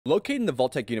Located in the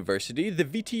Vault-Tec University, the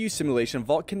VTU Simulation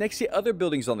Vault connects the other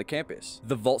buildings on the campus.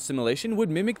 The Vault simulation would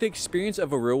mimic the experience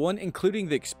of a real one, including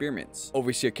the experiments.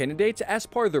 Overseer candidates, as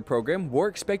part of their program, were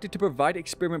expected to provide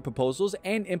experiment proposals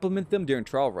and implement them during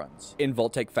trial runs. In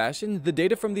Vault-Tec fashion, the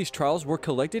data from these trials were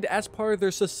collected as part of their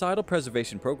societal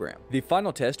preservation program. The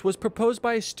final test was proposed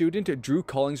by a student, Drew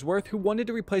Collingsworth, who wanted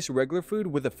to replace regular food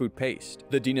with a food paste.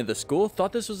 The dean of the school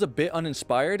thought this was a bit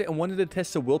uninspired and wanted to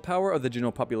test the willpower of the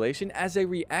general population as they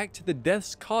react to the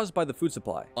deaths caused by the food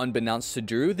supply. Unbeknownst to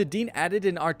Drew, the dean added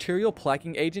an arterial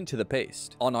plaquing agent to the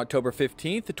paste. On October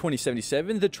 15th,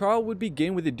 2077, the trial would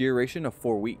begin with a duration of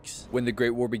 4 weeks. When the Great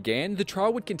War began, the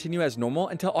trial would continue as normal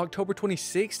until October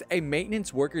 26th, a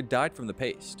maintenance worker died from the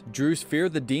paste. Drew's fear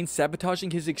of the dean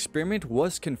sabotaging his experiment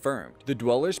was confirmed. The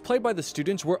dwellers, played by the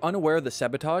students, were unaware of the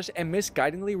sabotage and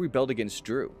misguidingly rebelled against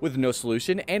Drew. With no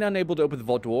solution and unable to open the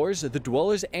vault doors, the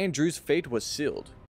dwellers and Drew's fate was sealed.